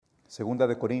Segunda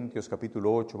de Corintios,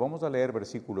 capítulo 8. Vamos a leer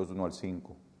versículos 1 al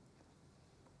 5.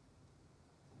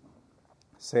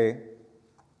 Sé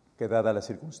que dadas las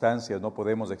circunstancias no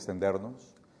podemos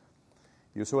extendernos,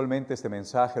 y usualmente este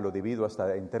mensaje lo divido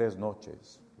hasta en 3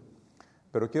 noches.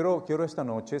 Pero quiero esta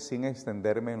noche, sin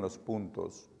extenderme en los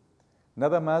puntos,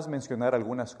 nada más mencionar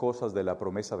algunas cosas de la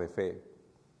promesa de fe,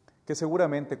 que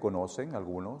seguramente conocen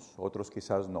algunos, otros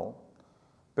quizás no,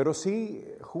 pero sí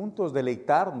juntos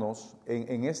deleitarnos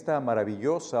en esta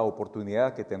maravillosa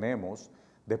oportunidad que tenemos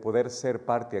de poder ser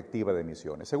parte activa de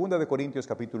misiones. Segunda de Corintios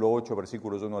capítulo 8,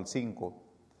 versículos 1 al 5.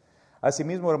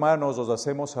 Asimismo, hermanos, os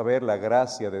hacemos saber la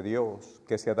gracia de Dios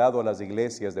que se ha dado a las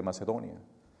iglesias de Macedonia,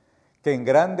 que en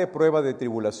grande prueba de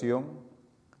tribulación,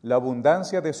 la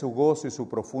abundancia de su gozo y su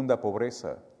profunda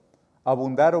pobreza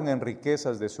abundaron en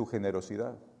riquezas de su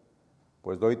generosidad.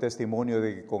 Pues doy testimonio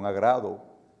de que con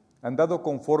agrado han dado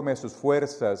conforme a sus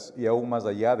fuerzas y aún más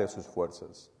allá de sus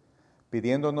fuerzas,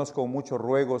 pidiéndonos con muchos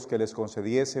ruegos que les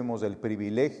concediésemos el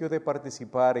privilegio de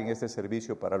participar en este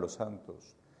servicio para los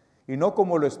santos, y no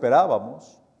como lo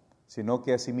esperábamos, sino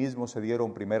que asimismo se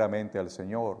dieron primeramente al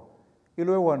Señor y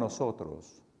luego a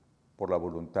nosotros por la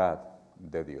voluntad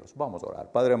de Dios. Vamos a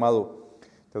orar. Padre amado,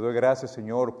 te doy gracias,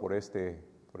 Señor, por este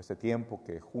tiempo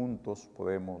que juntos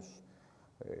podemos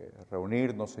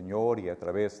reunirnos, Señor, y a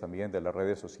través también de las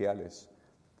redes sociales,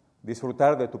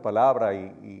 disfrutar de tu palabra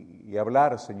y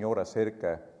hablar, Señor,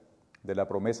 acerca de la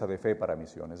promesa de fe para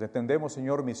misiones. Entendemos,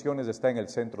 Señor, misiones está en el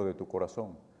centro de tu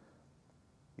corazón,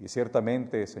 y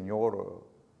ciertamente, Señor,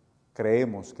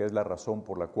 creemos que es la razón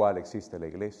por la cual existe la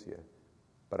iglesia,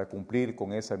 para cumplir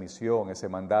con esa misión, ese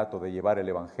mandato de llevar el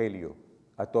evangelio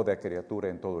a toda criatura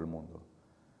en todo el mundo.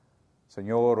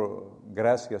 Señor,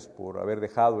 gracias por haber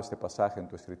dejado este pasaje en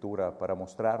tu Escritura para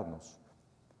mostrarnos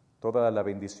toda la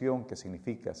bendición que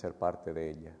significa ser parte de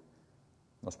ella.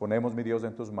 Nos ponemos, mi Dios,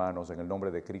 en tus manos, en el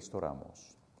nombre de Cristo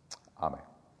oramos. Amén.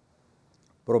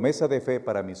 Promesa de fe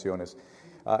para misiones.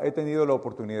 He tenido la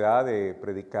oportunidad de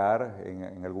predicar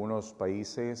en algunos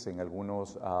países, en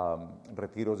algunos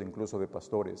retiros incluso de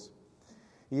pastores.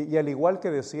 Y al igual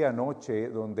que decía anoche,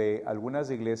 donde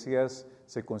algunas iglesias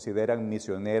se consideran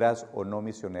misioneras o no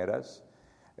misioneras,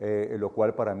 lo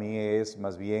cual para mí es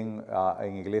más bien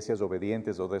en iglesias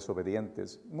obedientes o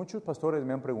desobedientes. Muchos pastores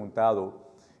me han preguntado,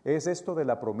 ¿es esto de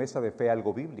la promesa de fe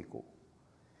algo bíblico?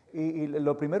 Y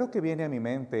lo primero que viene a mi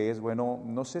mente es, bueno,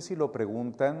 no sé si lo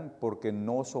preguntan porque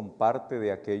no son parte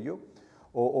de aquello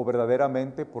o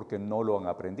verdaderamente porque no lo han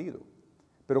aprendido.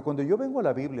 Pero cuando yo vengo a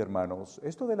la Biblia, hermanos,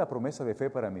 esto de la promesa de fe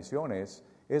para misiones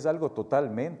es algo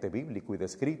totalmente bíblico y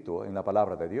descrito en la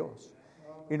palabra de Dios.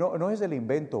 Y no es el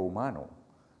invento humano,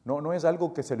 no es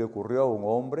algo que se le ocurrió a un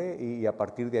hombre y a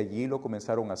partir de allí lo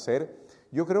comenzaron a hacer.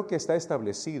 Yo creo que está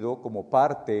establecido como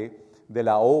parte de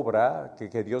la obra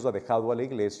que Dios ha dejado a la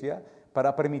iglesia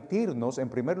para permitirnos, en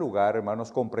primer lugar,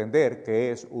 hermanos, comprender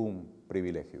que es un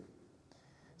privilegio.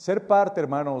 Ser parte,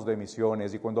 hermanos, de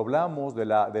misiones, y cuando hablamos de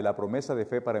la promesa de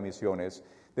fe para misiones,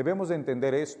 debemos de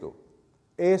entender esto.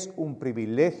 Es un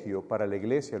privilegio para la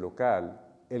iglesia local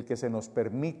el que se nos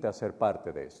permita ser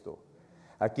parte de esto.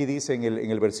 Aquí dice en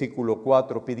el versículo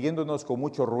 4, pidiéndonos con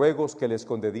muchos ruegos que les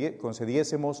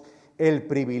concediésemos el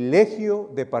privilegio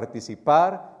de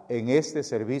participar en este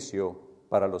servicio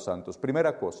para los santos.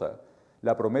 Primera cosa,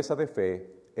 la promesa de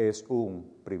fe es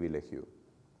un privilegio.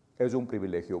 Es un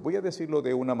privilegio. Voy a decirlo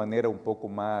de una manera un poco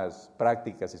más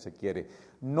práctica, si se quiere.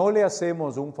 No le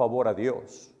hacemos un favor a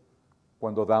Dios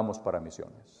cuando damos para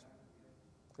misiones.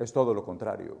 Es todo lo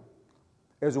contrario.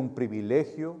 Es un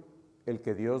privilegio el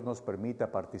que Dios nos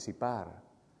permita participar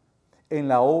en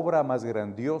la obra más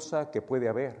grandiosa que puede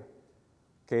haber,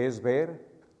 que es ver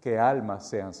que almas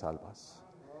sean salvas.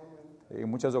 En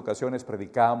muchas ocasiones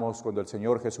predicamos cuando el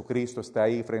Señor Jesucristo está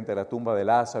ahí frente a la tumba de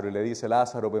Lázaro y le dice,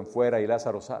 Lázaro, ven fuera, y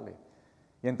Lázaro sale.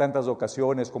 Y en tantas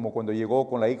ocasiones, como cuando llegó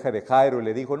con la hija de Jairo y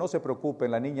le dijo, no se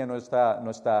preocupen, la niña no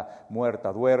está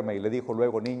muerta, duerme. Y le dijo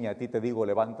luego, niña, a ti te digo,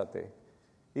 levántate.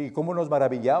 Y cómo nos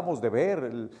maravillamos de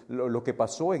ver lo que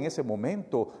pasó en ese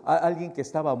momento. Alguien que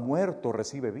estaba muerto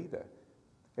recibe vida.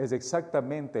 Es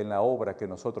exactamente en la obra que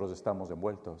nosotros estamos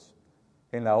envueltos.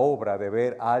 En la obra de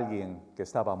ver a alguien que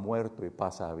estaba muerto y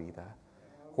pasa a vida.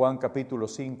 Juan capítulo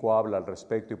 5 habla al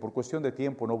respecto y por cuestión de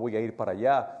tiempo no voy a ir para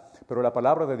allá, pero la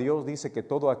palabra de Dios dice que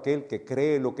todo aquel que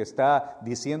cree lo que está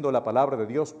diciendo la palabra de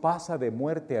Dios pasa de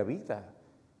muerte a vida.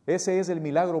 Ese es el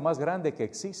milagro más grande que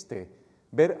existe,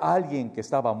 ver a alguien que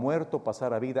estaba muerto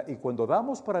pasar a vida. Y cuando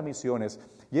damos para misiones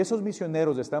y esos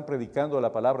misioneros están predicando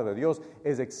la palabra de Dios,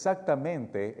 es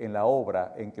exactamente en la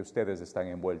obra en que ustedes están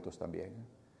envueltos también.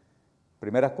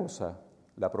 Primera cosa,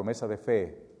 la promesa de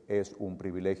fe es un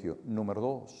privilegio. Número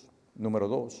 2, Número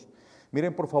 2.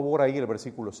 Miren por favor ahí el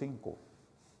versículo 5.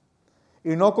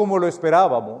 Y no como lo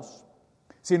esperábamos,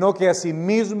 sino que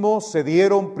asimismo se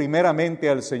dieron primeramente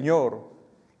al Señor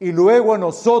y luego a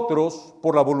nosotros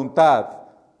por la voluntad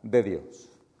de Dios.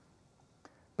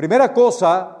 Primera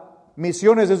cosa,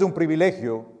 misiones es un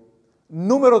privilegio.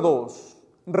 Número 2,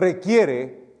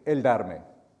 requiere el darme.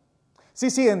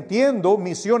 Sí, entiendo,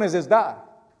 misiones es dar.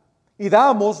 Y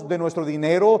damos de nuestro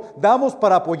dinero, damos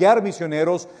para apoyar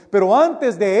misioneros, pero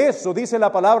antes de eso, dice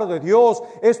la palabra de Dios,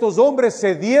 estos hombres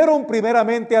se dieron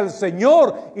primeramente al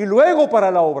Señor y luego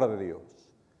para la obra de Dios.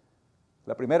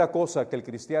 La primera cosa que el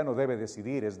cristiano debe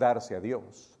decidir es darse a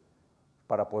Dios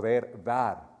para poder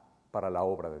dar para la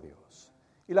obra de Dios.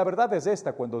 Y la verdad es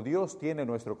esta: cuando Dios tiene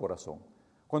nuestro corazón,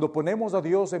 cuando ponemos a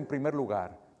Dios en primer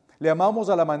lugar, le amamos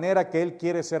a la manera que Él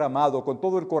quiere ser amado, con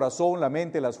todo el corazón, la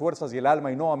mente, las fuerzas y el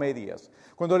alma, y no a medias.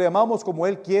 Cuando le amamos como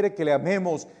Él quiere que le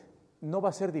amemos, no va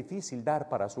a ser difícil dar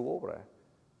para su obra.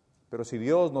 Pero si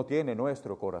Dios no tiene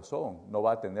nuestro corazón, no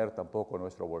va a tener tampoco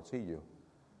nuestro bolsillo.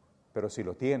 Pero si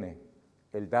lo tiene,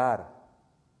 el dar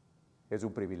es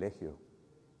un privilegio.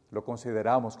 Lo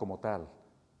consideramos como tal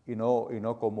y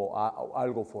no como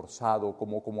algo forzado,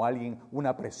 como alguien,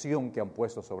 una presión que han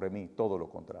puesto sobre mí, todo lo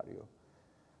contrario.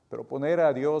 Pero poner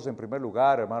a Dios en primer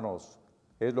lugar, hermanos,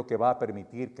 es lo que va a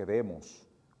permitir que demos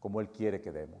como Él quiere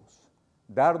que demos.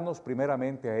 Darnos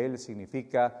primeramente a Él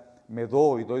significa: me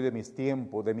doy de mi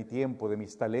tiempo, de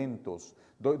mis talentos,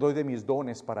 doy de mis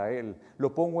dones para Él,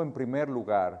 lo pongo en primer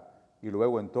lugar y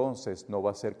luego entonces no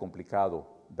va a ser complicado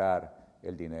dar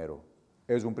el dinero.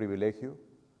 Es un privilegio,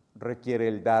 requiere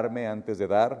el darme antes de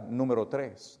dar. Número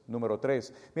 3,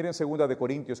 miren 2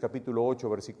 Corintios capítulo 8,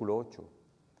 versículo 8.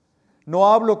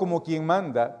 No hablo como quien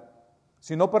manda,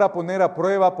 sino para poner a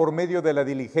prueba por medio de la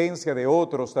diligencia de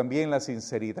otros también la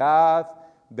sinceridad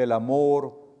del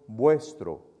amor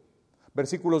vuestro.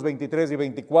 Versículos 23 y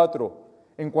 24.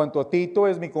 En cuanto a Tito,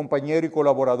 es mi compañero y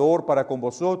colaborador para con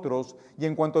vosotros, y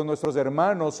en cuanto a nuestros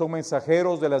hermanos, son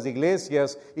mensajeros de las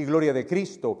iglesias y gloria de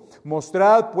Cristo.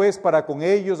 Mostrad pues para con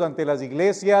ellos ante las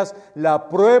iglesias la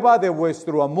prueba de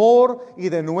vuestro amor y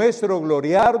de nuestro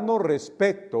gloriarnos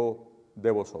respecto de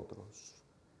vosotros.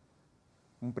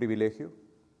 Un privilegio,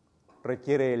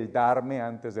 requiere el darme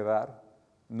antes de dar.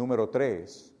 Número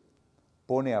 3,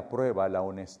 pone a prueba la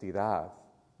honestidad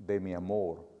de mi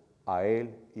amor a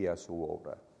Él y a su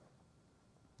obra.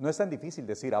 No es tan difícil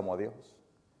decir amo a Dios,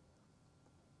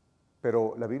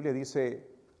 pero la Biblia dice,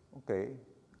 ok,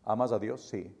 ¿amas a Dios?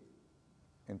 Sí.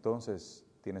 Entonces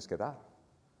tienes que dar.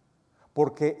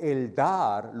 Porque el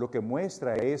dar lo que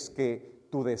muestra es que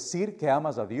tu decir que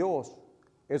amas a Dios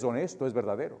es honesto, es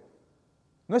verdadero.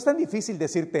 No es tan difícil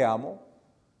decir te amo.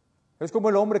 Es como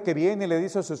el hombre que viene y le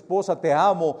dice a su esposa te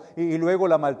amo y luego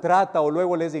la maltrata o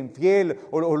luego le es infiel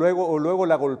o luego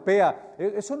la golpea.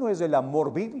 Eso no es el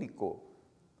amor bíblico.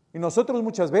 Y nosotros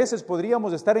muchas veces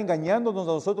podríamos estar engañándonos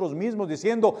a nosotros mismos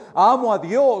diciendo amo a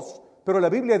Dios, pero la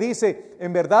Biblia dice,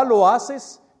 ¿en verdad lo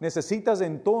haces? Necesitas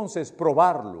entonces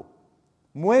probarlo.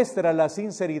 Muestra la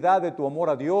sinceridad de tu amor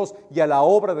a Dios y a la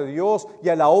obra de Dios y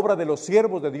a la obra de los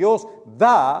siervos de Dios.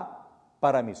 Da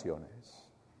para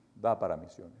misiones. Da para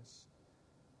misiones.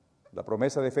 La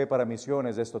promesa de fe para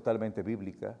misiones es totalmente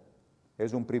bíblica.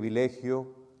 Es un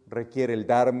privilegio, requiere el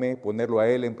darme, ponerlo a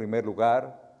Él en primer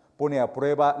lugar. Pone a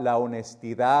prueba la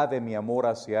honestidad de mi amor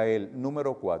hacia Él.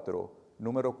 Número 4.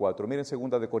 Miren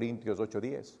 2 Corintios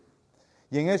 8:10.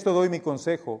 Y en esto doy mi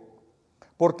consejo,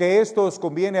 porque esto os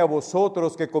conviene a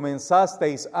vosotros que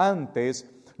comenzasteis antes,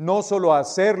 no solo a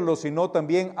hacerlo, sino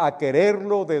también a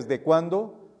quererlo. ¿Desde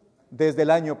cuándo? Desde el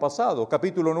año pasado.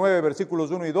 Capítulo 9,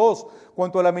 versículos 1 y 2.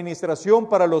 Cuanto a la administración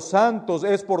para los santos,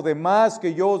 es por demás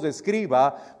que yo os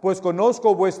escriba, pues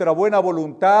conozco vuestra buena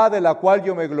voluntad, de la cual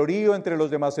yo me glorío entre los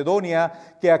de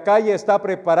Macedonia, que Acaya está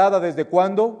preparada ¿desde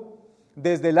cuándo?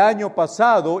 Desde el año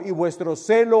pasado, y vuestro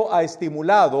celo ha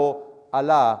estimulado a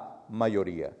la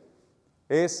mayoría.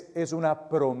 Es una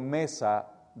promesa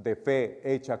de fe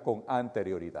hecha con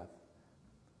anterioridad.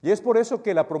 Y es por eso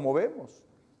que la promovemos.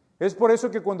 Es por eso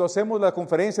que cuando hacemos la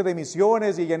conferencia de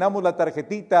misiones y llenamos la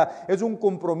tarjetita, es un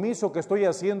compromiso que estoy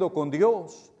haciendo con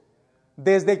Dios.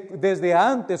 Desde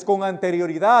antes, con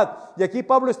anterioridad. Y aquí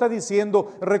Pablo está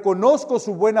diciendo, reconozco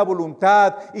su buena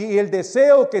voluntad y el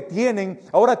deseo que tienen,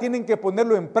 ahora tienen que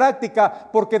ponerlo en práctica,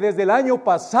 porque desde el año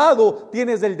pasado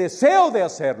tienes el deseo de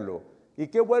hacerlo. Y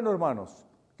qué bueno, hermanos,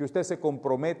 que usted se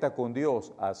comprometa con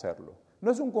Dios a hacerlo.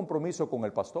 No es un compromiso con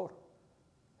el pastor,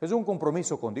 es un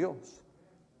compromiso con Dios.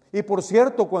 Y por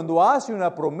cierto, cuando hace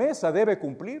una promesa debe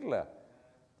cumplirla.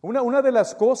 Una de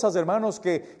las cosas, hermanos,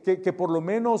 que por lo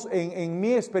menos en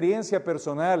mi experiencia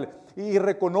personal, y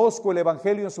reconozco el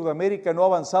Evangelio en Sudamérica no ha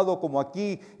avanzado como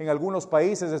aquí en algunos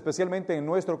países, especialmente en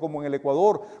nuestro, como en el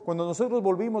Ecuador. Cuando nosotros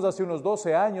volvimos hace unos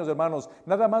 12 años, hermanos,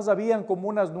 nada más habían como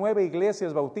unas 9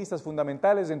 iglesias bautistas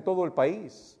fundamentales en todo el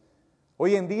país.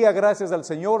 Hoy en día, gracias al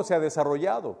Señor, se ha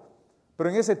desarrollado. Pero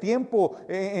en ese tiempo,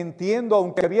 entiendo,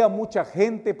 aunque había mucha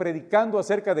gente predicando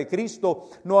acerca de Cristo,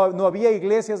 no había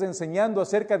iglesias enseñando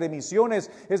acerca de misiones.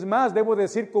 Es más, debo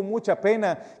decir con mucha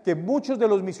pena que muchos de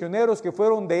los misioneros que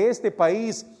fueron de este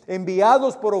país,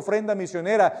 enviados por ofrenda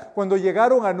misionera, cuando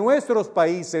llegaron a nuestros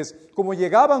países, como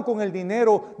llegaban con el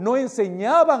dinero, no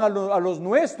enseñaban a los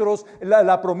nuestros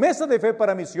la promesa de fe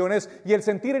para misiones, y el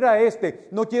sentir era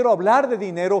no quiero hablar de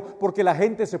dinero porque la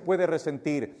gente se puede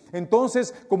resentir.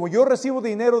 Entonces, como yo recibo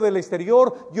dinero del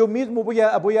exterior, yo mismo voy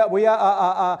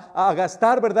a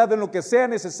gastar, ¿verdad?, en lo que sea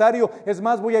necesario. Es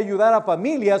más, voy a ayudar a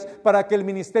familias para que el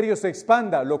ministerio se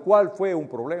expanda, lo cual fue un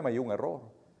problema y un error.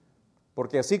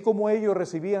 Porque así como ellos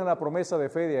recibían la promesa de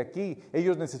fe de aquí,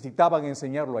 ellos necesitaban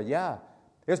enseñarlo allá.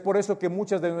 Es por eso que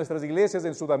muchas de nuestras iglesias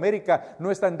en Sudamérica no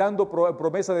están dando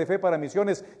promesa de fe para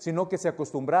misiones, sino que se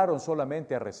acostumbraron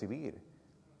solamente a recibir.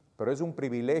 Pero es un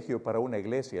privilegio para una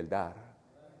iglesia el dar.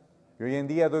 Y hoy en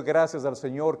día doy gracias al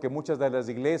Señor que muchas de las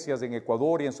iglesias en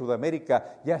Ecuador y en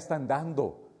Sudamérica ya están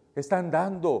dando.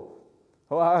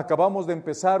 Acabamos de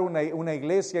empezar una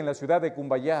iglesia en la ciudad de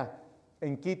Cumbayá,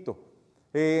 en Quito.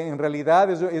 En realidad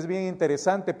es bien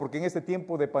interesante porque en este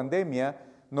tiempo de pandemia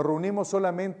nos reunimos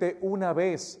solamente una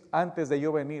vez antes de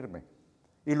yo venirme.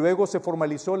 Y luego se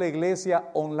formalizó la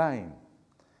iglesia online.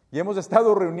 Y hemos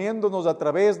estado reuniéndonos a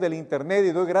través del internet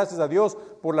y doy gracias a Dios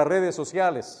por las redes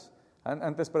sociales.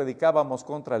 Antes predicábamos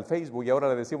contra el Facebook y ahora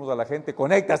le decimos a la gente,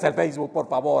 conéctase al Facebook, por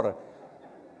favor.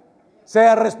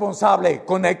 Sea responsable,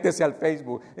 conéctese al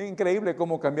Facebook. Es increíble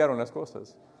cómo cambiaron las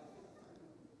cosas.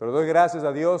 Pero doy gracias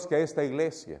a Dios que esta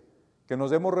iglesia, que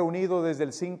nos hemos reunido desde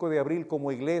el 5 de abril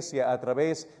como iglesia a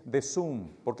través de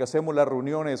Zoom, porque hacemos las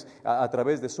reuniones a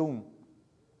través de Zoom,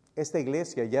 esta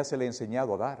iglesia ya se le ha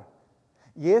enseñado a dar.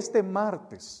 Y este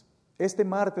martes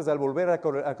al volver a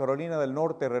Carolina del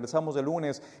Norte, regresamos el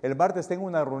lunes, el martes tengo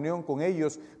una reunión con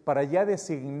ellos para ya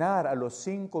designar a los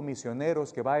 5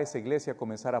 misioneros que va a esa iglesia a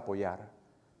comenzar a apoyar.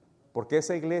 Porque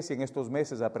esa iglesia en estos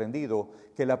meses ha aprendido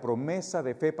que la promesa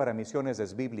de fe para misiones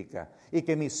es bíblica y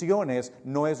que misiones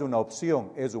no es una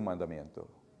opción, es un mandamiento.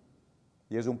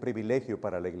 Y es un privilegio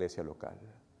para la iglesia local.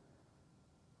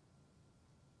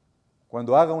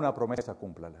 Cuando haga una promesa,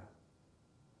 cúmplala.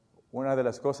 Una de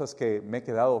las cosas que me he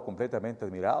quedado completamente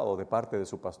admirado de parte de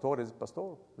su pastor es,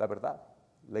 pastor, la verdad,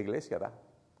 la iglesia da.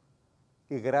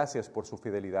 Y gracias por su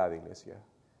fidelidad, iglesia.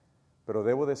 Pero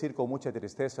debo decir con mucha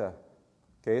tristeza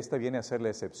que esta viene a ser la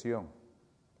excepción,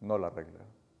 no la regla.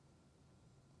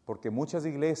 Porque muchas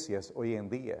iglesias hoy en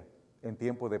día, en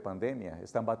tiempo de pandemia,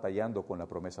 están batallando con la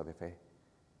promesa de fe.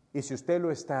 Y si usted lo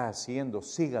está haciendo,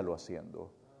 sígalo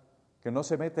haciendo. Que no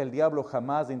se meta el diablo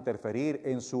jamás de interferir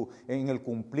en el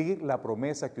cumplir la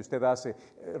promesa que usted hace.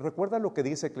 ¿Recuerda lo que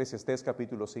dice Eclesiastés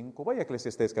capítulo 5? Vaya a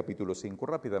Eclesiastés capítulo 5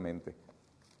 rápidamente.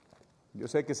 Yo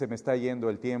sé que se me está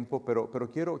yendo el tiempo, pero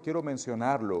quiero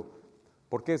mencionarlo,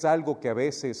 porque es algo que a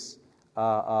veces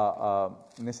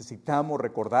necesitamos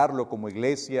recordarlo como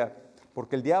iglesia,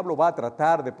 porque el diablo va a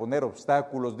tratar de poner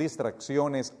obstáculos,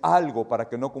 distracciones, algo para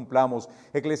que no cumplamos.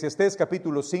 Eclesiastés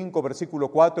capítulo 5, versículo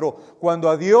 4, cuando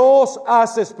a Dios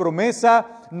haces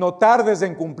promesa, no tardes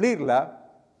en cumplirla,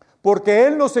 porque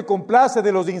Él no se complace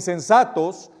de los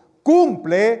insensatos,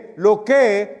 cumple lo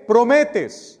que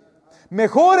prometes.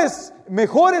 Mejor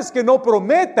es que no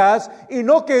prometas y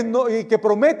que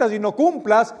prometas y no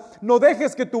cumplas. No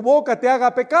dejes que tu boca te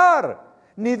haga pecar,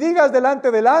 ni digas delante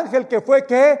del ángel que fue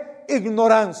 ¿qué?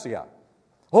 Ignorancia.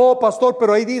 Oh, pastor,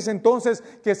 pero ahí dice entonces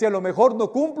que si a lo mejor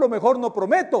no cumplo, mejor no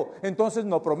prometo. Entonces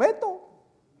no prometo.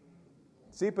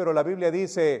 Sí, pero la Biblia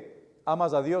dice,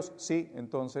 ¿amas a Dios? Sí,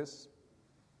 entonces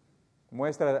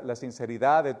muestra la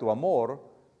sinceridad de tu amor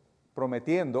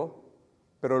prometiendo,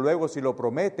 pero luego si lo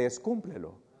prometes,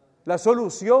 cúmplelo. La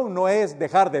solución no es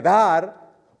dejar de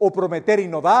dar o prometer y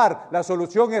no dar. La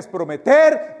solución es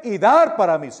prometer y dar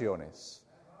para misiones.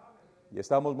 Y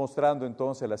estamos mostrando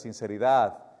entonces la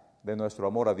sinceridad de nuestro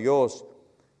amor a Dios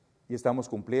y estamos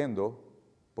cumpliendo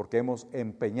porque hemos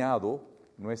empeñado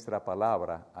nuestra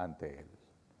palabra ante Él.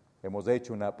 Hemos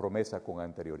hecho una promesa con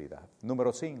anterioridad.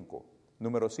 Número 5,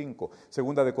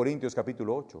 Segunda de Corintios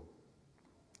capítulo 8.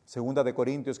 Segunda de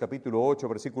Corintios capítulo 8,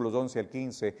 versículos 11 al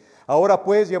 15. Ahora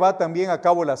pues llevad también a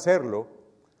cabo el hacerlo,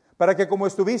 para que como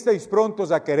estuvisteis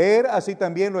prontos a querer, así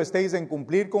también lo estéis en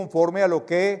cumplir conforme a lo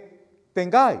que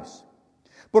tengáis.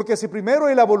 Porque si primero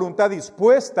hay la voluntad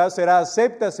dispuesta, será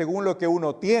acepta según lo que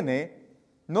uno tiene,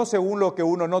 no según lo que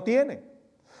uno no tiene.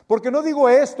 Porque no digo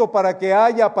esto para que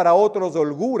haya para otros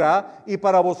holgura y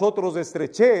para vosotros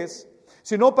estrechez,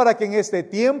 sino para que en este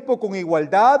tiempo con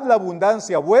igualdad la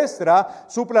abundancia vuestra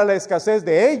supla la escasez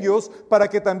de ellos, para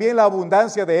que también la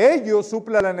abundancia de ellos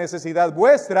supla la necesidad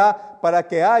vuestra, para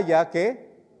que haya,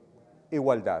 ¿qué?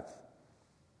 Igualdad.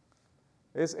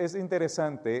 Es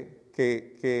interesante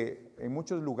que en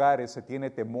muchos lugares se tiene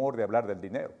temor de hablar del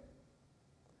dinero.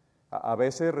 A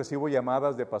veces recibo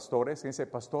llamadas de pastores que dicen,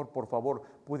 pastor, por favor,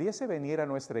 ¿pudiese venir a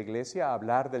nuestra iglesia a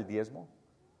hablar del diezmo?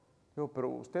 Digo, pero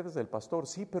usted es el pastor,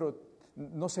 sí, pero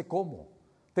no sé cómo.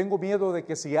 Tengo miedo de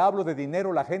que si hablo de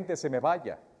dinero la gente se me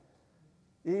vaya.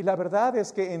 Y la verdad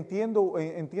es que entiendo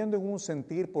en un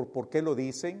sentir por qué lo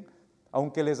dicen,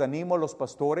 aunque les animo a los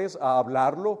pastores a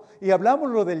hablarlo. Y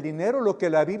hablamos lo del dinero, lo que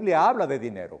la Biblia habla de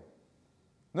dinero.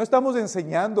 No estamos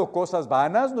enseñando cosas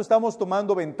vanas, no estamos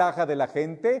tomando ventaja de la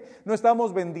gente, no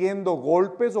estamos vendiendo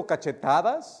golpes o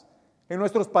cachetadas. En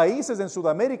nuestros países, en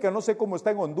Sudamérica, no sé cómo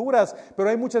está en Honduras, pero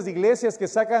hay muchas iglesias que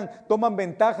toman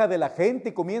ventaja de la gente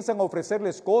y comienzan a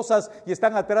ofrecerles cosas y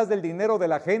están atrás del dinero de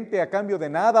la gente a cambio de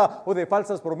nada o de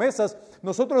falsas promesas.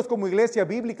 Nosotros como Iglesia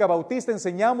Bíblica Bautista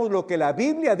enseñamos lo que la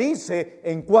Biblia dice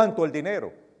en cuanto al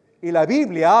dinero. Y la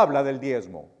Biblia habla del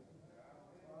diezmo.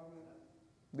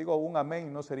 Digo un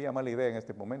amén, no sería mala idea en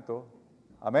este momento.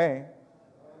 Amén.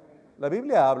 La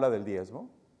Biblia habla del diezmo.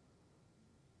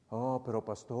 Oh, pero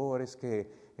pastor, es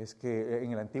que en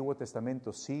el Antiguo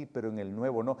Testamento sí, pero en el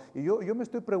Nuevo no. Y yo me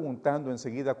estoy preguntando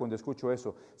enseguida cuando escucho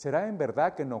eso, ¿será en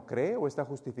verdad que no cree o está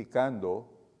justificando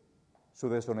su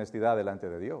deshonestidad delante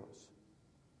de Dios?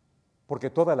 Porque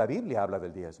toda la Biblia habla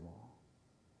del diezmo.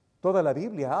 Toda la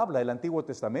Biblia habla, el Antiguo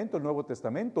Testamento, el Nuevo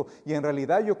Testamento, y en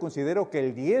realidad yo considero que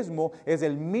el diezmo es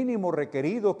el mínimo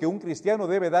requerido que un cristiano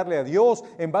debe darle a Dios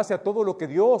en base a todo lo que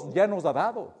Dios ya nos ha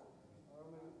dado.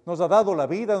 Nos ha dado la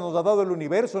vida, nos ha dado el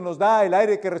universo, nos da el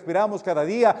aire que respiramos cada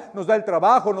día, nos da el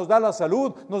trabajo, nos da la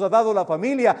salud, nos ha dado la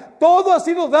familia. Todo ha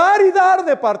sido dar y dar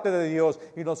de parte de Dios.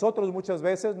 Y nosotros muchas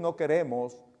veces no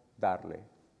queremos darle.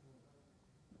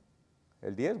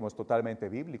 El diezmo es totalmente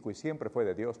bíblico y siempre fue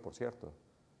de Dios, por cierto.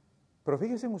 Pero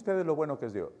fíjense ustedes lo bueno que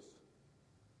es Dios.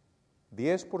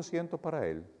 10% para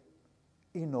Él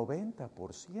y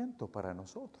 90% para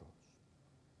nosotros.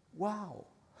 ¡Wow!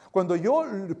 Cuando yo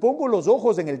pongo los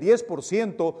ojos en el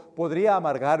 10%, podría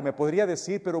amargarme, podría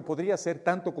decir, pero podría hacer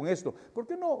tanto con esto. ¿Por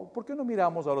qué no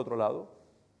miramos al otro lado?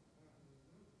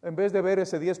 En vez de ver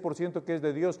ese 10% que es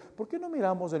de Dios, ¿por qué no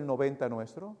miramos el 90%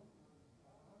 nuestro?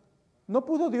 ¿No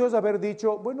pudo Dios haber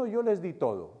dicho, bueno, yo les di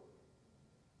todo?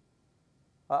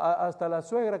 Hasta la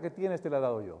suegra que tienes te la he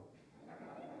dado yo.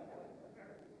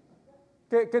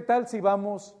 ¿Qué tal si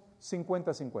vamos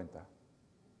 50-50?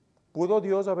 ¿Pudo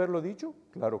Dios haberlo dicho?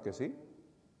 Claro que sí.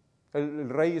 El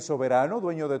rey soberano,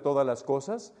 dueño de todas las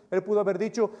cosas, Él pudo haber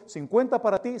dicho 50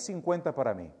 para ti, 50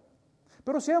 para mí.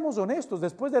 Pero seamos honestos,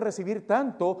 después de recibir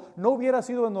tanto, no hubiera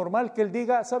sido normal que Él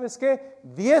diga, ¿sabes qué?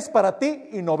 10 para ti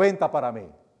y 90 para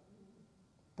mí.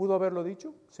 ¿Pudo haberlo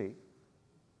dicho? Sí.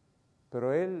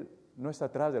 Pero Él no está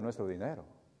atrás de nuestro dinero,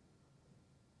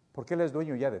 porque Él es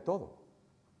dueño ya de todo.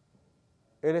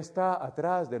 Él está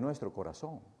atrás de nuestro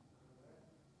corazón.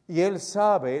 Y Él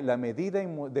sabe la medida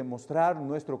de mostrar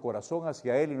nuestro corazón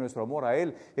hacia Él y nuestro amor a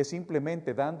Él es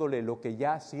simplemente dándole lo que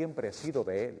ya siempre ha sido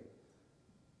de Él.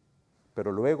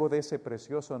 Pero luego de ese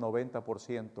precioso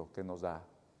 90% que nos da,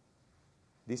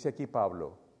 dice aquí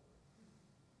Pablo,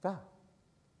 da.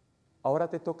 Ahora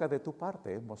te toca de tu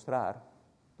parte mostrar.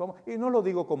 Y no lo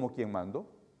digo como quien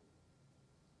mando.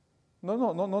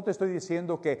 No te estoy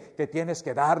diciendo que tienes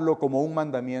que darlo como un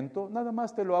mandamiento, nada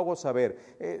más te lo hago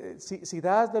saber. Si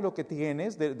das de lo que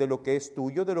tienes, de lo que es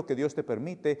tuyo, de lo que Dios te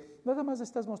permite, nada más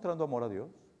estás mostrando amor a Dios.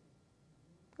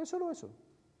 Es solo eso.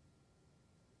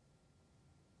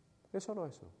 Es solo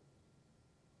eso.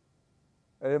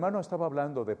 El hermano estaba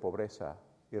hablando de pobreza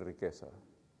y riqueza.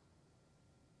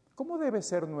 ¿Cómo debe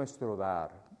ser nuestro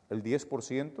dar? El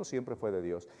 10% siempre fue de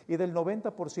Dios. Y del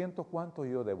 90%, ¿cuánto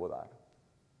yo debo dar?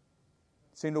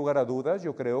 Sin lugar a dudas,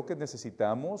 yo creo que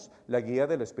necesitamos la guía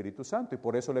del Espíritu Santo y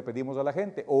por eso le pedimos a la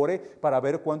gente, ore para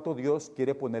ver cuánto Dios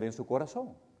quiere poner en su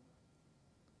corazón.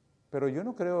 Pero yo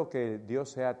no creo que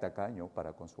Dios sea tacaño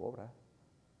para con su obra.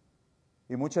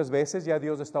 Y muchas veces ya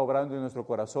Dios está obrando en nuestro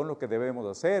corazón lo que debemos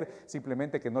hacer,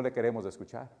 simplemente que no le queremos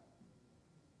escuchar.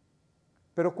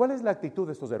 Pero ¿cuál es la actitud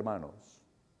de estos hermanos?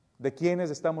 ¿De quienes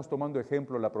estamos tomando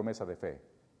ejemplo la promesa de fe?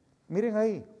 Miren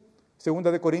ahí,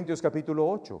 2 Corintios capítulo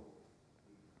 8.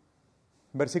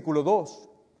 Versículo 2,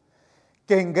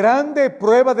 que en grande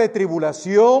prueba de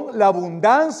tribulación, la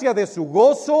abundancia de su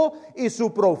gozo y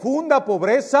su profunda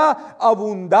pobreza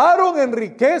abundaron en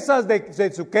riquezas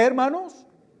de su, ¿qué, hermanos?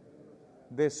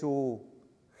 De su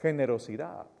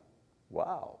generosidad.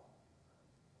 Wow.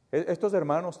 Estos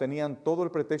hermanos tenían todo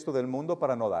el pretexto del mundo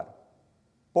para no dar.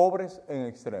 Pobres en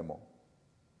extremo.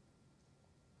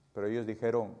 Pero ellos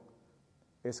dijeron,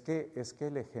 es que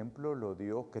el ejemplo lo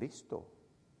dio Cristo.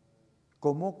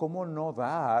 ¿Cómo no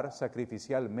dar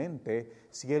sacrificialmente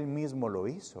si Él mismo lo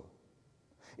hizo?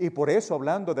 Y por eso,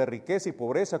 hablando de riqueza y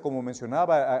pobreza, como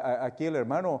mencionaba aquí el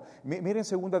hermano, miren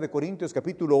 2 Corintios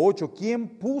capítulo 8,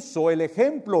 ¿quién puso el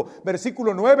ejemplo?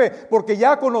 Versículo 9, porque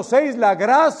ya conocéis la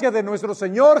gracia de nuestro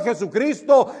Señor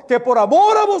Jesucristo, que por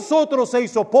amor a vosotros se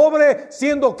hizo pobre,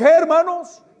 siendo ¿qué,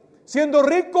 hermanos? Siendo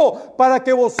rico, para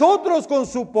que vosotros con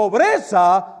su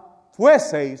pobreza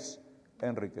fueseis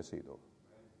enriquecidos.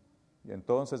 Y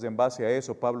entonces, en base a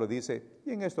eso, Pablo dice,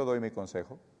 y en esto doy mi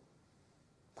consejo.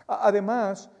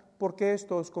 Además, porque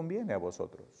esto os conviene a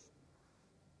vosotros.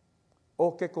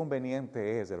 Oh, qué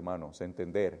conveniente es, hermanos,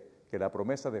 entender que la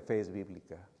promesa de fe es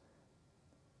bíblica.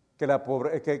 Que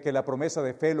la promesa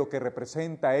de fe lo que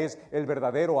representa es el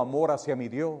verdadero amor hacia mi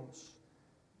Dios.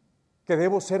 Que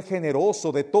debo ser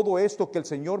generoso de todo esto que el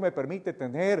Señor me permite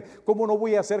tener. ¿Cómo no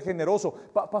voy a ser generoso?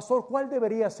 Pastor, ¿cuál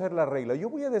debería ser la regla? Yo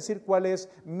voy a decir cuál es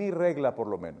mi regla por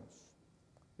lo menos.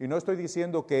 Y no estoy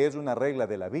diciendo que es una regla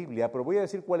de la Biblia, pero voy a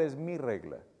decir cuál es mi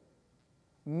regla.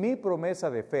 Mi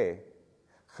promesa de fe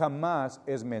jamás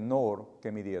es menor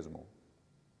que mi diezmo.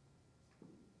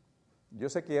 Yo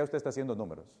sé que ya usted está haciendo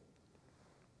números.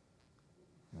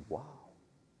 Wow.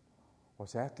 O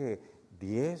sea que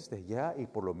 10 de allá y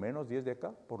por lo menos 10 de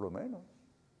acá, por lo menos.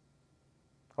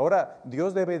 Ahora,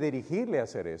 Dios debe dirigirle a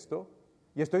hacer esto,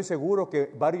 y estoy seguro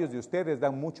que varios de ustedes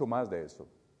dan mucho más de eso.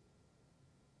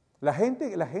 La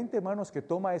gente, hermanos, que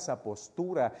toma esa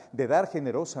postura de dar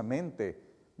generosamente,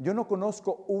 yo no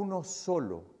conozco uno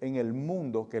solo en el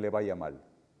mundo que le vaya mal.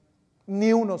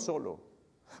 Ni uno solo.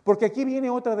 Porque aquí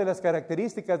viene otra de las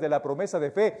características de la promesa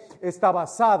de fe, está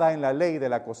basada en la ley de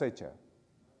la cosecha.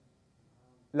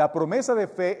 La promesa de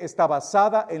fe está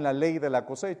basada en la ley de la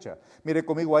cosecha. Mire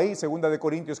conmigo ahí, 2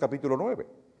 Corintios capítulo 9.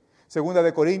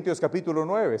 2 Corintios capítulo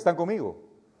 9, ¿están conmigo?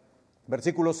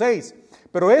 Versículo 6.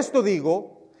 Pero esto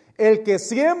digo, el que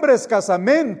siembra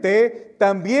escasamente,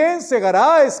 también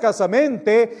segará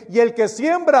escasamente, y el que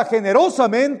siembra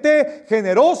generosamente,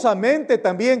 generosamente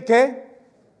también, ¿qué?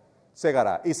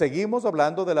 Segará. Y seguimos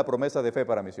hablando de la promesa de fe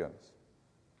para misiones.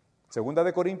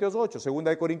 2 Corintios 8,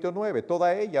 2 Corintios 9,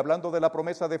 toda ella hablando de la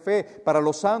promesa de fe para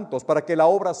los santos, para que la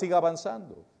obra siga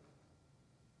avanzando.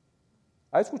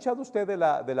 ¿Ha escuchado usted de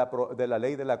la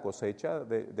ley de la cosecha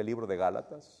del libro de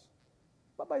Gálatas?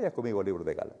 Vaya conmigo al libro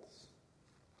de Gálatas.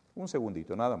 Un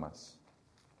segundito, nada más.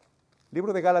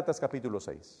 Libro de Gálatas capítulo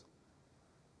 6.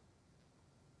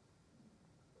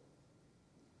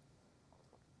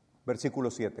 Versículo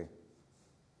 7.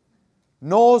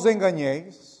 No os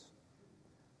engañéis.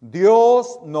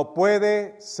 Dios no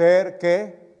puede ser,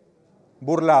 ¿qué?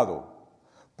 Burlado.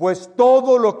 Pues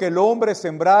todo lo que el hombre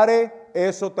sembrare,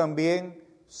 eso también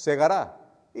segará.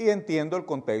 Y entiendo el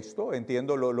contexto,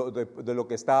 entiendo de lo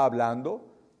que está hablando.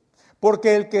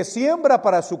 Porque el que siembra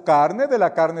para su carne, de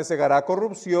la carne segará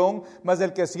corrupción, mas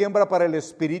el que siembra para el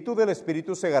espíritu, del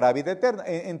espíritu segará vida eterna.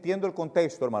 Entiendo el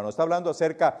contexto, hermano. Está hablando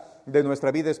acerca de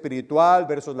nuestra vida espiritual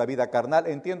versus la vida carnal.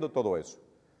 Entiendo todo eso.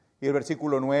 Y el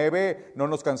versículo 9, no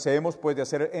nos cansemos pues de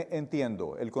hacer,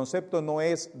 entiendo, el concepto no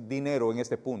es dinero en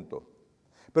este punto,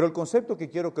 pero el concepto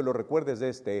que quiero que lo recuerdes de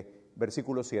este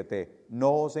versículo 7,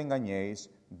 no os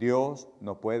engañéis, Dios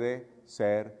no puede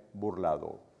ser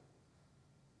burlado.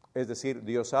 Es decir,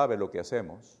 Dios sabe lo que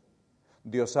hacemos,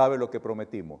 Dios sabe lo que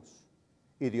prometimos,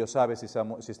 y Dios sabe si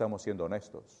estamos siendo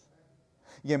honestos.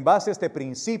 Y en base a este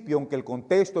principio, aunque el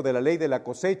contexto de la ley de la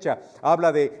cosecha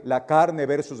habla de la carne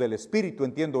versus el espíritu,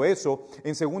 entiendo eso,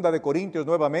 en 2 Corintios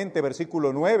nuevamente,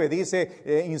 versículo 9,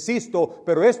 dice, insisto,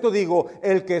 pero esto digo,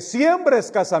 el que siembra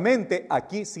escasamente,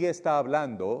 aquí sí está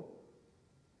hablando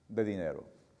de dinero.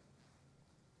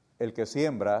 El que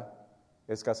siembra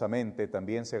escasamente,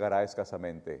 también segará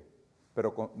escasamente.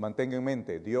 Pero mantenga en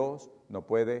mente, Dios no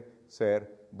puede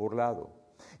ser burlado.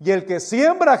 Y el que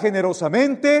siembra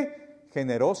generosamente,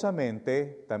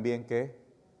 generosamente también ¿qué?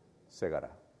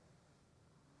 Segará.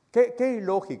 ¿Qué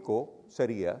ilógico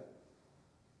sería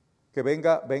que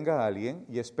venga alguien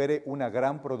y espere una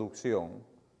gran producción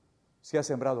si ha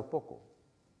sembrado poco?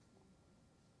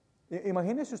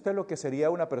 Imagínese usted lo que sería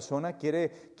una persona,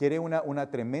 quiere una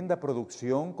tremenda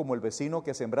producción como el vecino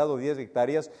que ha sembrado 10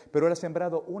 hectáreas, pero él ha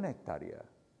sembrado 1 hectárea.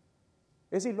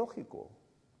 Es ilógico.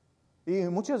 Y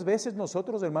muchas veces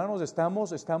nosotros, hermanos,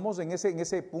 estamos en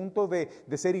ese punto de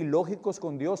ser ilógicos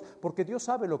con Dios, porque Dios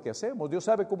sabe lo que hacemos, Dios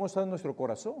sabe cómo está nuestro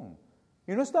corazón.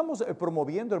 Y no estamos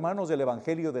promoviendo, hermanos, el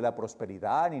evangelio de la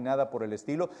prosperidad ni nada por el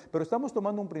estilo, pero estamos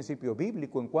tomando un principio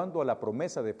bíblico en cuanto a la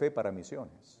promesa de fe para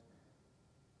misiones.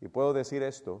 Y puedo decir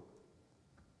esto,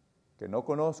 que no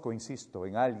conozco, insisto,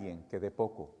 en alguien que dé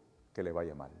poco, que le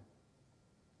vaya mal.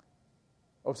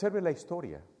 Observe la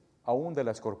historia, aún de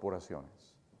las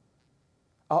corporaciones.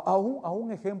 A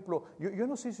un ejemplo, yo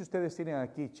no sé si ustedes tienen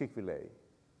aquí Chick-fil-A.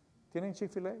 ¿Tienen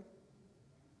Chick-fil-A?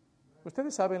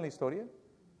 ¿Ustedes saben la historia?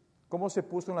 ¿Cómo se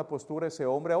puso en la postura ese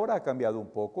hombre? Ahora ha cambiado un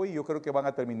poco y yo creo que van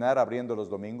a terminar abriendo los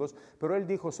domingos, pero él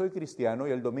dijo, soy cristiano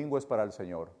y el domingo es para el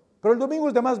Señor. Pero el domingo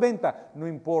es de más venta. No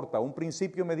importa, un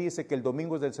principio me dice que el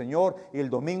domingo es del Señor y el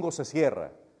domingo se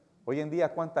cierra. Hoy en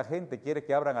día, ¿cuánta gente quiere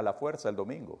que abran a la fuerza el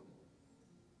domingo?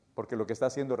 Porque lo que está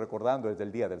haciendo recordando es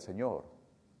del día del Señor.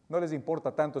 No les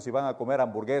importa tanto si van a comer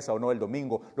hamburguesa o no el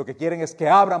domingo. Lo que quieren es que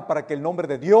abran para que el nombre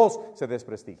de Dios se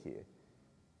desprestigie.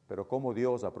 Pero cómo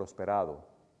Dios ha prosperado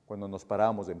cuando nos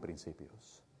paramos en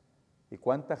principios. Y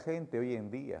cuánta gente hoy en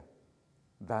día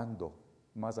dando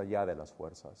más allá de las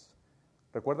fuerzas.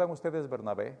 ¿Recuerdan ustedes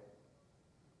Bernabé?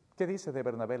 ¿Qué dice de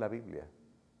Bernabé la Biblia?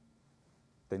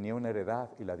 Tenía una heredad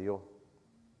y la dio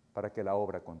para que la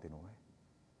obra continúe.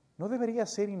 No debería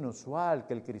ser inusual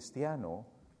que el cristiano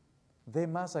dé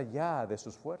más allá de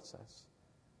sus fuerzas.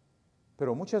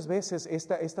 Pero muchas veces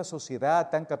esta sociedad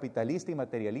tan capitalista y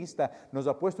materialista nos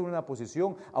ha puesto en una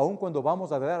posición, aun cuando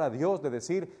vamos a dar a Dios, de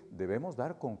decir, debemos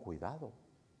dar con cuidado.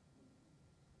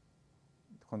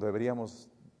 Cuando deberíamos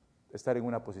estar en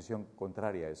una posición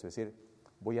contraria a eso, es decir,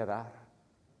 voy a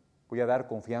dar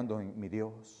confiando en mi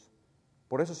Dios.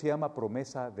 Por eso se llama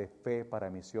promesa de fe para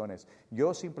misiones.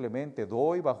 Yo simplemente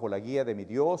doy bajo la guía de mi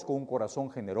Dios con un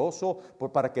corazón generoso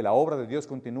para que la obra de Dios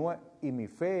continúe, y mi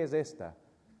fe es esta,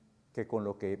 que con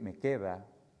lo que me queda,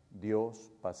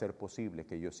 Dios va a hacer posible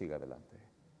que yo siga adelante.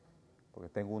 Porque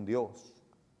tengo un Dios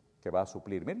que va a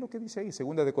suplir. Miren lo que dice ahí,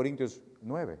 2 Corintios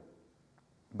 9,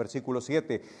 versículo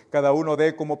 7. Cada uno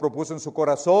dé como propuso en su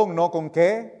corazón, ¿no con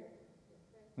qué?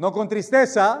 No con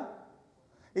tristeza.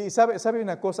 Y ¿sabe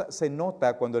una cosa? Se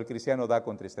nota cuando el cristiano da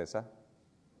con tristeza.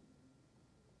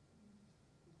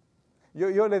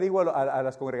 Yo le digo a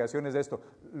las congregaciones esto,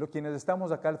 quienes estamos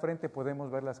acá al frente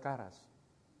podemos ver las caras.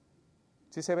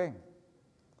 Sí se ven.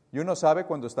 Y uno sabe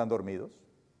cuando están dormidos.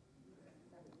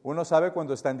 Uno sabe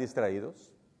cuando están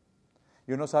distraídos.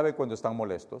 Y uno sabe cuando están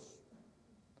molestos.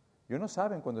 Y uno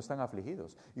sabe cuando están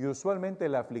afligidos. Y usualmente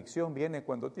la aflicción viene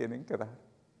cuando tienen que dar.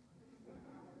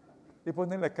 Y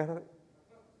ponen la cara.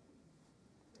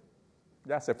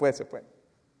 Ya se fue.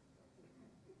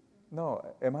 No,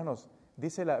 hermanos,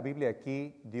 dice la Biblia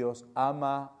aquí, Dios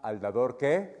ama al dador,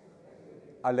 ¿qué?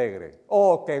 Alegre.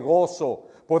 Oh, qué gozo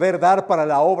poder dar para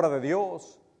la obra de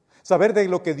Dios. Saber de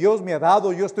lo que Dios me ha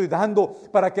dado, yo estoy dando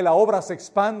para que la obra se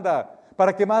expanda,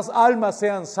 para que más almas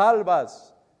sean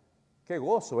salvas. Qué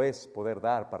gozo es poder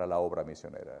dar para la obra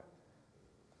misionera.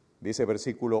 Dice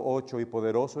versículo 8, y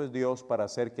poderoso es Dios para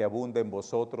hacer que abunde en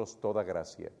vosotros toda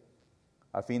gracia,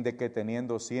 a fin de que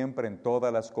teniendo siempre en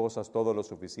todas las cosas todo lo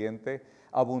suficiente,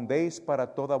 abundéis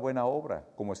para toda buena obra.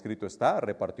 Como escrito está,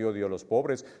 repartió Dios a los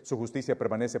pobres, su justicia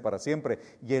permanece para siempre.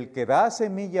 Y el que da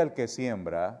semilla al que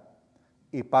siembra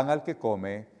y pan al que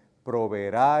come,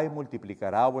 proveerá y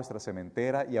multiplicará vuestra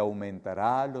sementera y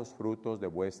aumentará los frutos de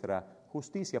vuestra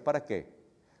justicia. ¿Para qué?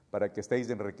 Para que estéis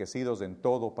enriquecidos en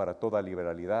todo para toda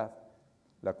liberalidad,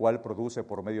 la cual produce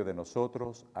por medio de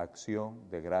nosotros acción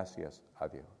de gracias a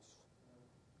Dios.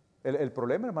 El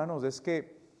problema, hermanos, es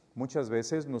que muchas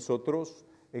veces nosotros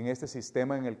en este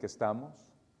sistema en el que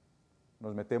estamos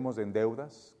nos metemos en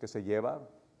deudas que se lleva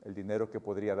el dinero que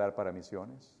podría dar para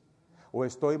misiones. O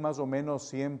estoy más o menos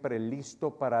siempre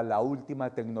listo para la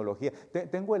última tecnología.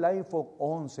 Tengo el iPhone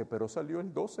 11, pero salió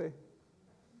el 12.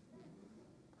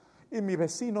 Y mi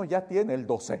vecino ya tiene el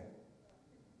 12.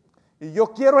 Y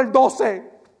yo quiero el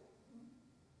 12.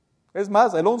 Es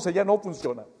más, el 11 ya no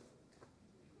funciona.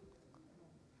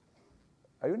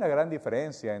 Hay una gran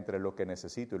diferencia entre lo que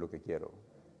necesito y lo que quiero.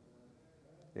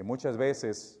 Y muchas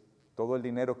veces todo el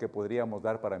dinero que podríamos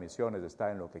dar para misiones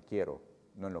está en lo que quiero,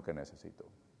 no en lo que necesito.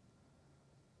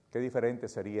 Qué diferente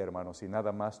sería, hermanos, si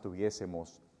nada más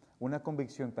tuviésemos una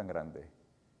convicción tan grande.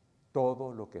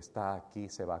 Todo lo que está aquí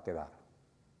se va a quedar.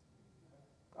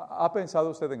 ¿Ha pensado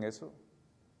usted en eso?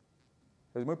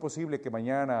 Es muy posible que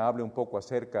mañana hable un poco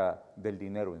acerca del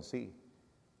dinero en sí.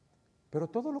 Pero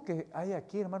todo lo que hay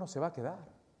aquí, hermanos, se va a quedar.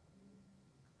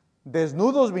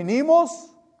 Desnudos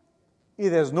vinimos y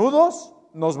desnudos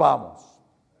nos vamos.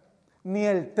 Ni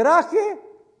el traje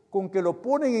con que lo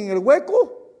ponen en el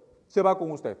hueco, se va con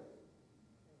usted.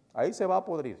 Ahí se va a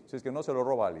podrir, si es que no se lo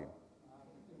roba alguien.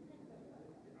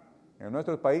 En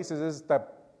nuestros países es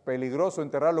peligroso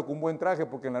enterrarlo con un buen traje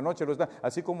porque en la noche lo está,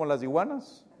 así como las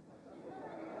iguanas,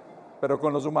 pero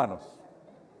con los humanos.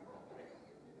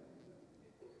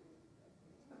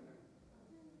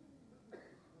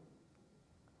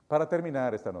 Para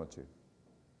terminar esta noche,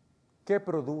 ¿qué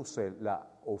produce la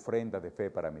ofrenda de fe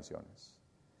para misiones?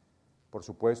 Por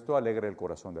supuesto, alegra el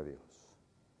corazón de Dios.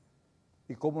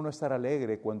 ¿Y cómo no estar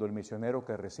alegre cuando el misionero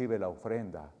que recibe la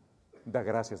ofrenda da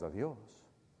gracias a Dios?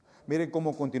 Miren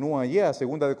cómo continúa allá,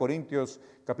 2 Corintios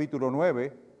capítulo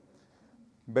 9,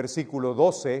 versículo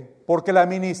 12, porque la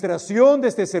administración de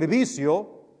este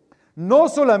servicio no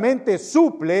solamente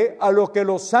suple a lo que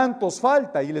los santos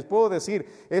falta, y les puedo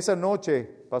decir, esa noche,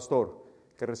 pastor,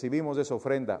 que recibimos esa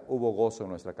ofrenda, hubo gozo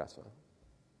en nuestra casa.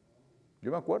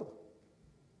 Yo me acuerdo.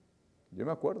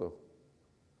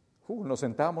 Nos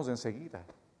sentamos enseguida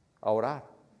a orar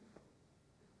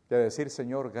y a decir,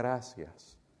 Señor,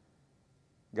 gracias.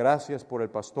 Gracias por el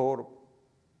pastor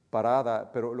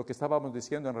Parada, pero lo que estábamos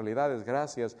diciendo en realidad es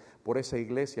gracias por esa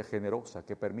iglesia generosa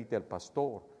que permite al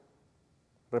pastor,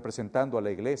 representando a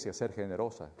la iglesia, ser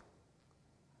generosa.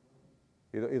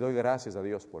 Y doy gracias a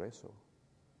Dios por eso.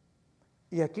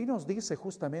 Y aquí nos dice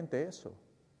justamente eso.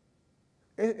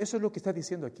 Eso es lo que está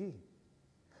diciendo aquí.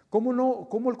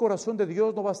 ¿Cómo el corazón de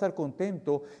Dios no va a estar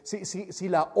contento si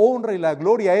la honra y la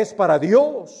gloria es para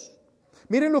Dios?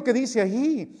 Miren lo que dice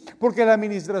allí, porque la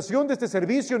administración de este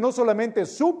servicio no solamente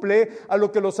suple a lo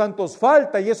que los santos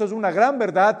falta, y eso es una gran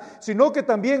verdad, sino que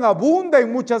también abunda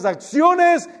en muchas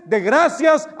acciones de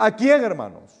gracias. ¿A quién,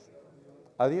 hermanos?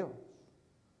 A Dios.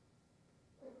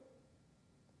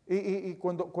 Y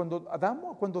cuando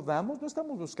damos, no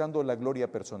estamos buscando la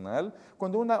gloria personal.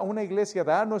 Cuando una iglesia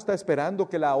da, no está esperando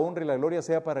que la honra y la gloria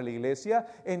sea para la iglesia.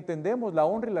 Entendemos, la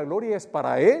honra y la gloria es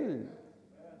para Él.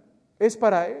 Es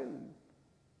para Él.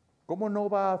 ¿Cómo no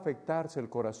va a afectarse el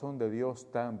corazón de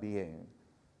Dios también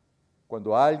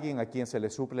cuando alguien a quien se le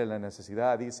suple la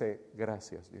necesidad dice,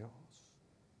 gracias Dios?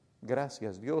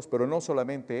 Gracias Dios, pero no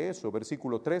solamente eso,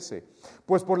 versículo 13,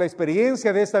 pues por la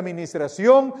experiencia de esta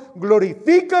administración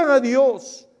glorifican a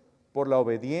Dios por la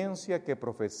obediencia que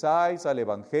profesáis al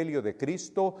Evangelio de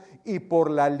Cristo y por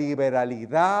la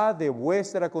liberalidad de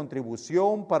vuestra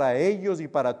contribución para ellos y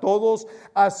para todos.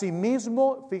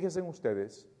 Asimismo, fíjense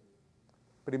ustedes,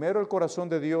 primero el corazón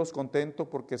de Dios contento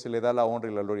porque se le da la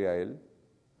honra y la gloria a Él,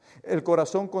 el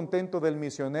corazón contento del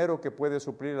misionero que puede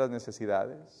suplir las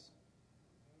necesidades.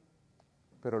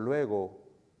 Pero luego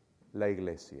la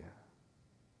iglesia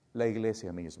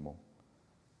mismo.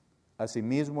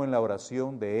 Asimismo en la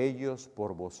oración de ellos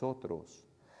por vosotros,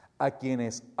 a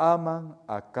quienes aman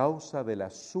a causa de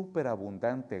la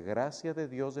superabundante gracia de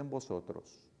Dios en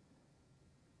vosotros.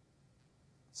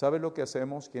 ¿Sabe lo que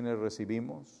hacemos quienes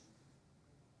recibimos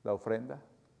la ofrenda?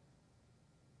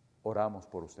 Oramos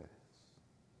por ustedes.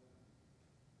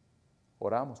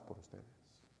 Oramos por ustedes.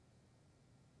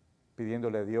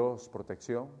 Pidiéndole a Dios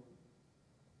protección,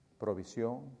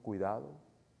 provisión, cuidado,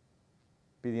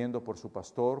 pidiendo por su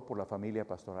pastor, por la familia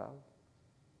pastoral.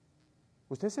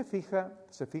 ¿Usted se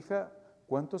fija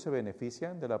cuántos se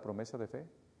benefician de la promesa de fe?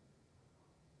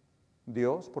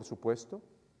 Dios, por supuesto,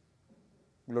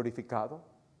 glorificado.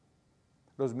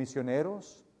 Los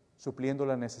misioneros supliendo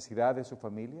la necesidad de su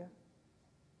familia,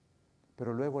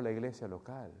 pero luego la iglesia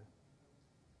local,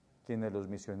 quienes los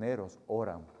misioneros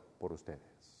oran por ustedes.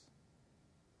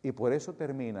 Y por eso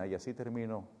termina, y así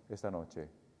termino esta noche,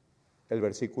 el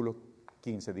versículo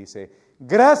 15 dice,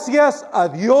 gracias a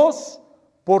Dios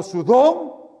por su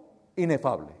don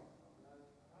inefable.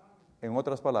 En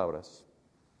otras palabras,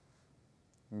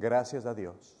 gracias a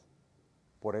Dios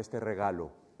por este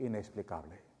regalo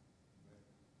inexplicable.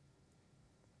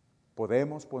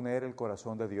 Podemos poner el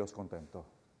corazón de Dios contento.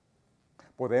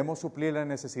 Podemos suplir la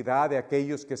necesidad de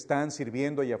aquellos que están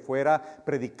sirviendo allá afuera,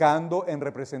 predicando en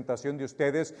representación de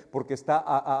ustedes, porque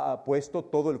está puesto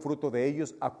todo el fruto de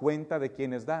ellos a cuenta de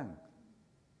quienes dan.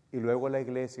 Y luego la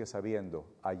iglesia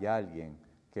sabiendo, hay alguien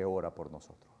que ora por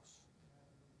nosotros.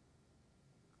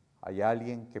 Hay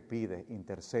alguien que pide,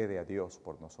 intercede a Dios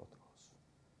por nosotros.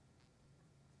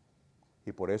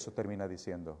 Y por eso termina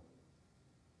diciendo,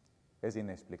 es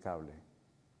inexplicable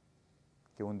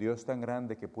que un Dios tan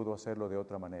grande que pudo hacerlo de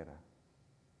otra manera,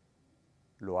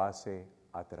 lo hace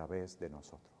a través de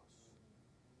nosotros,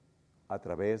 a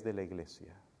través de la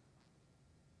iglesia.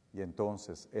 Y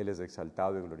entonces Él es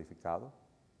exaltado y glorificado,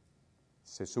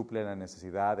 se suple la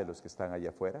necesidad de los que están allá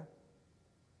afuera,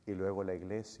 y luego la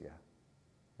iglesia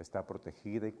está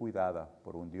protegida y cuidada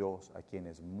por un Dios a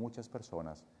quienes muchas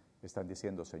personas están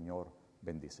diciendo, Señor,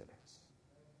 bendíceles,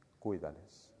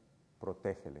 cuídales,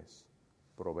 protégeles,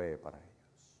 provee para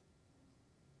ellos.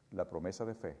 La promesa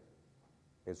de fe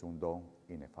es un don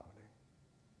inefable,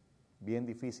 bien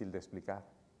difícil de explicar,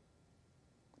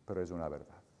 pero es una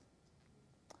verdad.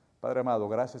 Padre amado,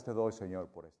 gracias te doy, Señor,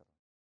 por esta.